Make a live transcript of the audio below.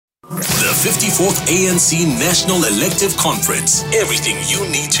54th ANC National Elective Conference. Everything you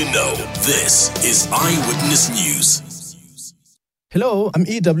need to know. This is Eyewitness News. Hello, I'm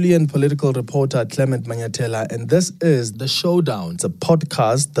EWN political reporter Clement Manyathela, and this is The Showdown. It's a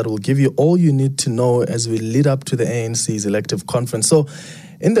podcast that will give you all you need to know as we lead up to the ANC's elective conference. So,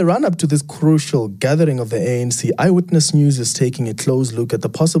 in the run-up to this crucial gathering of the ANC, Eyewitness News is taking a close look at the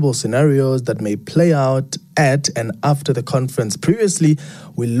possible scenarios that may play out at and after the conference. Previously,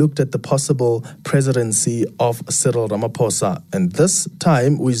 we looked at the possible presidency of Cyril Ramaphosa, and this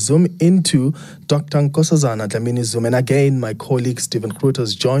time we zoom into Dr. Nkosazana Dlamini-Zuma. And again, my colleague Stephen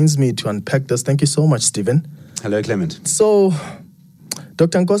Grootes joins me to unpack this. Thank you so much, Stephen. Hello, Clement. So,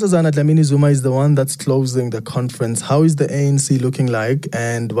 Dr. Nkosazana Dlamini-Zuma is the one that's closing the conference. How is the ANC looking like,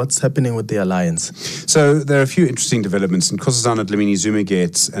 and what's happening with the alliance? So there are a few interesting developments. Nkosazana Dlamini-Zuma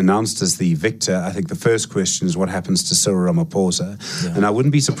gets announced as the victor. I think the first question is what happens to Cyril Ramaphosa. Yeah. And I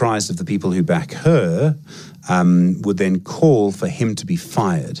wouldn't be surprised if the people who back her would then call for him to be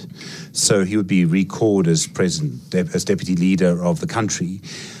fired. So he would be recalled as as deputy leader of the country.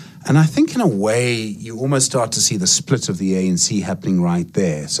 And I think in a way, you almost start to see the split of the ANC happening right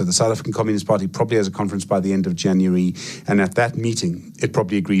there. So the South African Communist Party probably has a conference by the end of January. And at that meeting, it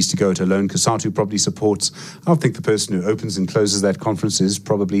probably agrees to go it alone. COSATU probably supports. I think the person who opens and closes that conference is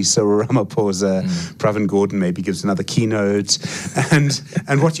probably Cyril Ramaphosa. Pravin Gordhan maybe gives another keynote.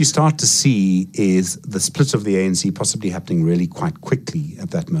 And what you start to see is the split of the ANC possibly happening really quite quickly at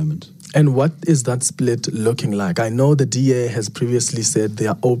that moment. And what is that split looking like? I know the DA has previously said they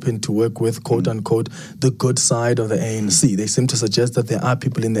are open to work with, quote-unquote, the good side of the ANC. They seem to suggest that there are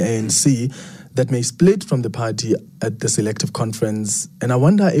people in the ANC that may split from the party at this elective conference. And I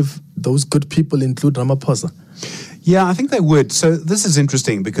wonder if those good people include Ramaphosa. Yeah, I think they would. So this is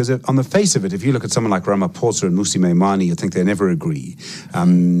interesting because on the face of it, if you look at someone like Ramaphosa and Mmusi Maimane, you think they never agree.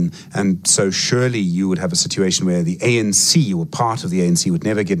 And so surely you would have a situation where the ANC or part of the ANC would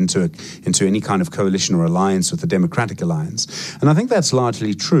never get into any kind of coalition or alliance with the Democratic Alliance. And I think that's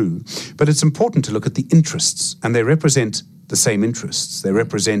largely true. But it's important to look at the interests, and they represent the same interests. They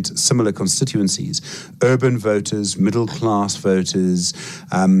represent similar constituencies. Urban voters, middle-class voters.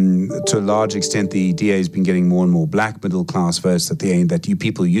 To a large extent, the DA has been getting more and more black middle-class votes that you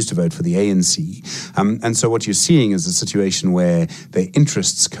people used to vote for the ANC. And so what you're seeing is a situation where their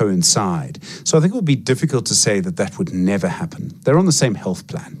interests coincide. So I think it would be difficult to say that would never happen. They're on the same health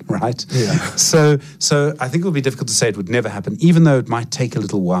plan, right? Yeah. So I think it would be difficult to say it would never happen, even though it might take a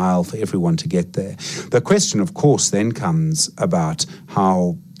little while for everyone to get there. The question, of course, then comes about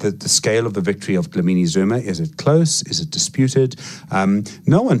how the scale of the victory of Dlamini-Zuma. Is it close? Is it disputed?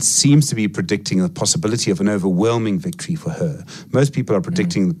 No one seems to be predicting the possibility of an overwhelming victory for her. Most people are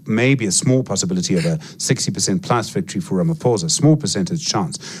predicting maybe a small possibility of a 60% plus victory for Ramaphosa, small percentage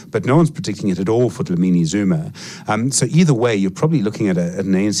chance, but no one's predicting it at all for Dlamini-Zuma. So either way, you're probably looking at an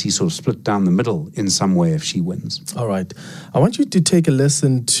ANC sort of split down the middle in some way if she wins. All right. I want you to take a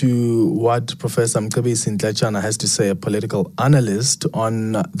listen to what Professor Mcebisi Ntlachana has to say, a political analyst,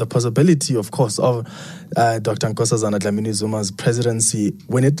 on the possibility, of course, of Dr. Nkosazana Dlamini-Zuma's presidency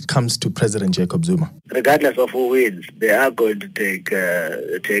when it comes to President Jacob Zuma. Regardless of who wins, they are going to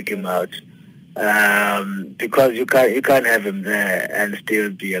take him out because you can't have him there and still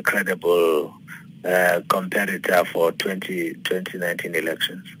be a credible competitor for 2019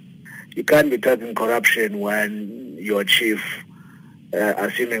 elections. You can't be talking corruption when your chief,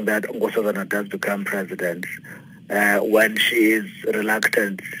 assuming that Nkosazana does become president, when she is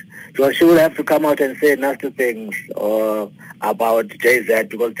reluctant. So she will have to come out and say nasty things about JZ,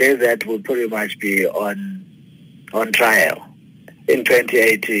 because JZ will pretty much be on trial in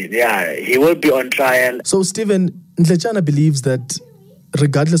 2018. Yeah, he will be on trial. So, Stephen, Ntlachana believes that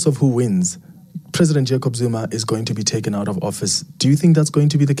regardless of who wins, President Jacob Zuma is going to be taken out of office. Do you think that's going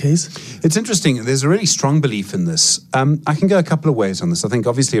to be the case? It's interesting. There's a really strong belief in this. I can go a couple of ways on this. I think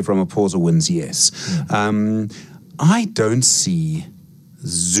obviously if Ramaphosa wins, yes. I don't see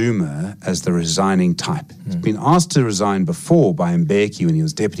Zuma as the resigning type. He's been asked to resign before by Mbeki when he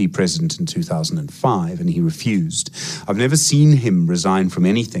was deputy president in 2005, and he refused. I've never seen him resign from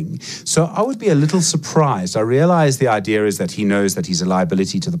anything. So I would be a little surprised. I realize the idea is that he knows that he's a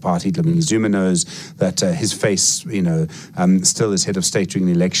liability to the party. Dlamini-Zuma knows that his face, still as head of state during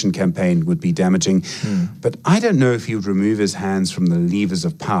the election campaign would be damaging. But I don't know if he would remove his hands from the levers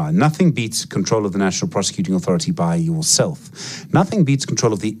of power. Nothing beats control of the National Prosecuting Authority by yourself. Nothing beats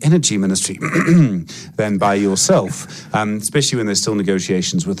control of the energy ministry than by yourself, especially when there's still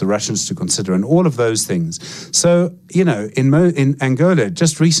negotiations with the Russians to consider and all of those things. So, in Angola,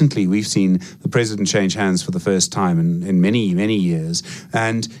 just recently, we've seen the president change hands for the first time in many, many years.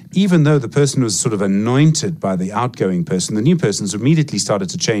 And even though the person was sort of anointed by the outgoing person, the new person's immediately started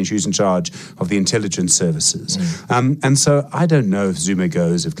to change who's in charge of the intelligence services. And so I don't know if Zuma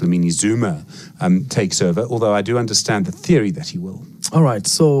goes, if Dlamini Zuma takes over, although I do understand the theory that he will. All right,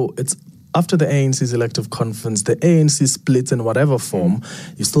 so it's after the ANC's elective conference, the ANC splits in whatever form.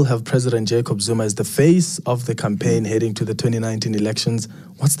 You still have President Jacob Zuma as the face of the campaign heading to the 2019 elections.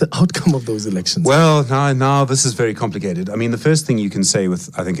 What's the outcome of those elections? Well, now this is very complicated. I mean, the first thing you can say with,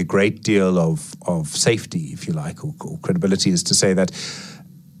 I think, a great deal of safety, if you like, or credibility, is to say that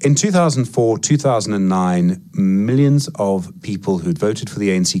in 2004, 2009, millions of people who'd voted for the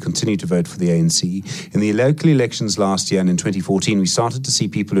ANC continued to vote for the ANC. In the local elections last year and in 2014, we started to see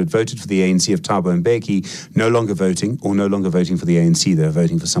people who had voted for the ANC of Thabo Mbeki no longer voting for the ANC. They were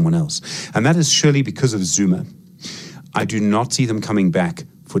voting for someone else. And that is surely because of Zuma. I do not see them coming back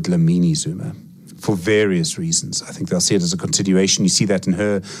for Dlamini Zuma, for various reasons. I think they'll see it as a continuation. You see that in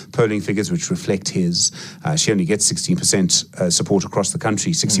her polling figures, which reflect his. She only gets 16% support across the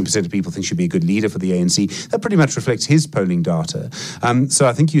country. 16% of people think she'd be a good leader for the ANC. That pretty much reflects his polling data. So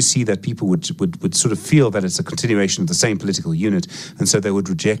I think you see that people would sort of feel that it's a continuation of the same political unit, and so they would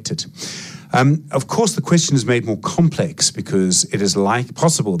reject it. Of course, the question is made more complex because it is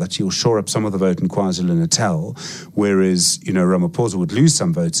possible that you'll shore up some of the vote in KwaZulu-Natal, whereas, Ramaphosa would lose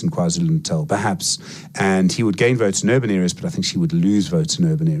some votes in KwaZulu-Natal, perhaps, and he would gain votes in urban areas, but I think she would lose votes in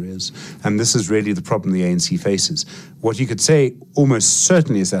urban areas. And this is really the problem the ANC faces. What you could say almost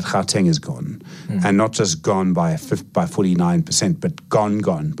certainly is that Gauteng is gone, and not just gone by 49%, but gone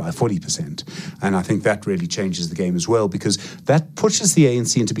by 40%. And I think that really changes the game as well, because that pushes the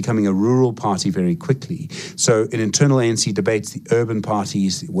ANC into becoming a rural party very quickly. So in internal ANC debates, the urban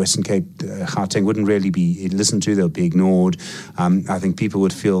parties, Western Cape, Gauteng wouldn't really be listened to. They'll be ignored. I think people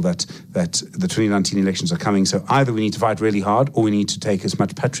would feel that the 2019 elections are coming. So either we need to fight really hard or we need to take as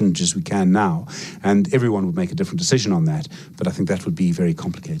much patronage as we can now. And everyone would make a different decision on that. But I think that would be very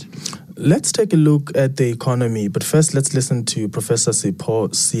complicated. Let's take a look at the economy. But first, let's listen to Professor Sipho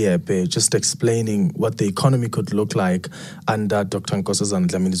Siepe just explaining what the economy could look like under Dr. Nkosazana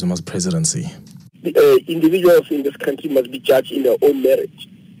Dlamini Zuma's presidency. The individuals in this country must be judged in their own merit,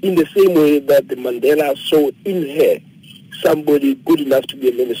 in the same way that the Mandela saw in her somebody good enough to be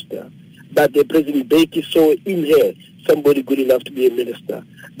a minister, that the President Mbeki saw in her somebody good enough to be a minister,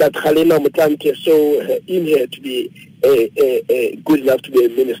 that Helena Mutante saw in her to be good enough to be a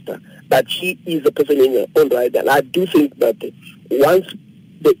minister, that she is a person in her own right. And I do think that once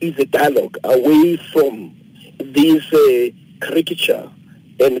there is a dialogue away from this caricature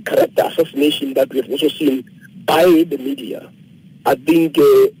and character assassination that we've also seen by the media, I think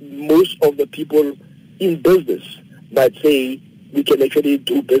most of the people in business might say we can actually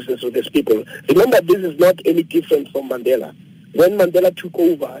do business with these people. Remember, this is not any different from Mandela. When Mandela took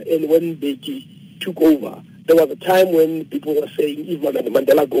over and when Mbeki took over, there was a time when people were saying, if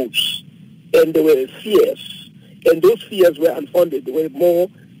Mandela goes, and there were fears. And those fears were unfounded. They were more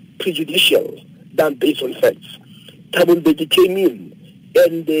prejudicial than based on facts. Thabo Mbeki came in,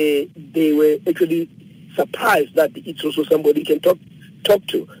 and they were actually surprised that it's also somebody you can talk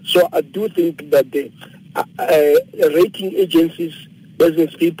to. So I do think that the rating agencies,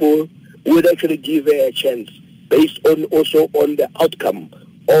 business people would actually give a chance based on also on the outcome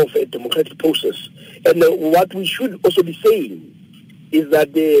of a democratic process. And what we should also be saying is that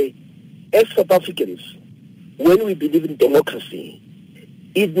as South Africans, when we believe in democracy,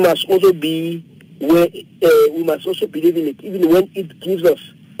 it must also be where we must also believe in it, even when it gives us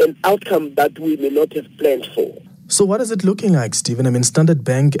an outcome that we may not have planned for. So what is it looking like, Stephen? I mean, Standard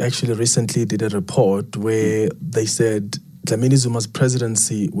Bank actually recently did a report where they said Dlamini Zuma's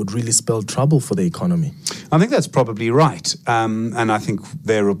presidency would really spell trouble for the economy. I think that's probably right. And I think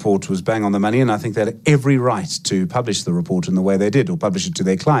their report was bang on the money, and I think they had every right to publish the report in the way they did, or publish it to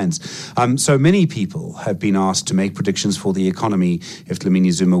their clients. So many people have been asked to make predictions for the economy if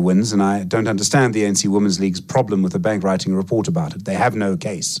Dlamini Zuma wins, and I don't understand the ANC Women's League's problem with the bank writing a report about it. They have no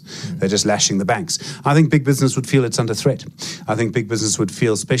case. They're just lashing the banks. I think big business would feel it's under threat. I think big business would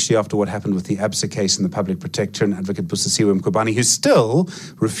feel, especially after what happened with the Absa case and the public protector and Advocate Busisiwe Zuma Mkhwebane, who still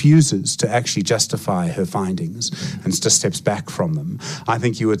refuses to actually justify her findings and just steps back from them, I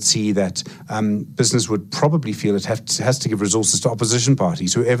think you would see that business would probably feel it has to give resources to opposition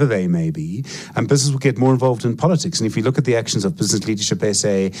parties, whoever they may be, and business will get more involved in politics. And if you look at the actions of Business Leadership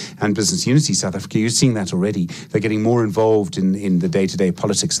SA and Business Unity South Africa, you're seeing that already. They're getting more involved in the day-to-day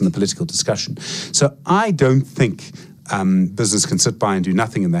politics and the political discussion. So I don't think business can sit by and do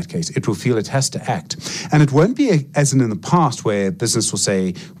nothing in that case. It will feel it has to act. And it won't be as in the past where business will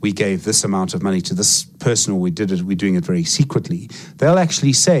say, we gave this amount of money to this person, or we're doing it very secretly. They'll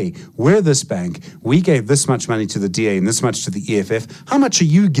actually say, we're this bank, we gave this much money to the DA and this much to the EFF. How much are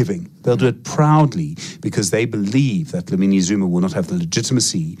you giving? They'll do it proudly because they believe that Lamini Zuma will not have the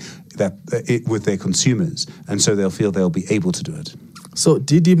legitimacy with their consumers. And so they'll feel they'll be able to do it. So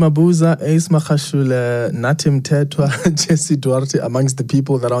Didi Mabuza, Ace Makhashule, Natim Tetwa, Jesse Duarte, amongst the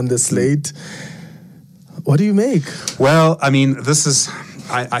people that are on the slate. What do you make? Well, I mean, this is...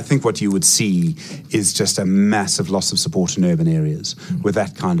 I think what you would see is just a massive loss of support in urban areas with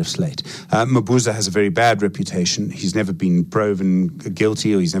that kind of slate. Mabuza has a very bad reputation. He's never been proven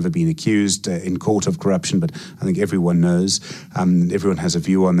guilty, or he's never been accused in court of corruption, but I think everyone knows. Everyone has a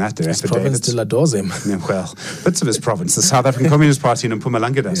view on that. His province still adores him. Yeah, well, bits of his province. The South African Communist Party in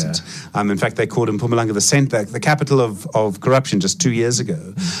Mpumalanga doesn't. Yeah. In fact, they called Mpumalanga the capital of corruption just 2 years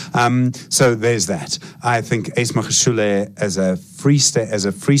ago. So there's that. I think Ace Makhashule as a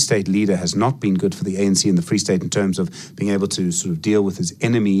Free State leader has not been good for the ANC in the Free State in terms of being able to sort of deal with his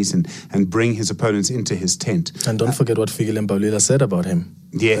enemies and bring his opponents into his tent. And don't forget what Fikile Mbalula said about him.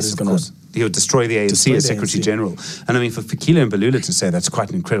 Yes, of course. He would destroy the ANC as Secretary General. And I mean, for Fikile Mbalula to say that's quite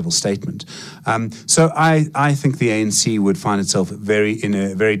an incredible statement. So I think the ANC would find itself in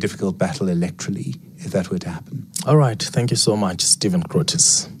a very difficult battle electorally if that were to happen. All right. Thank you so much, Stephen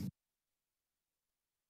Grootes.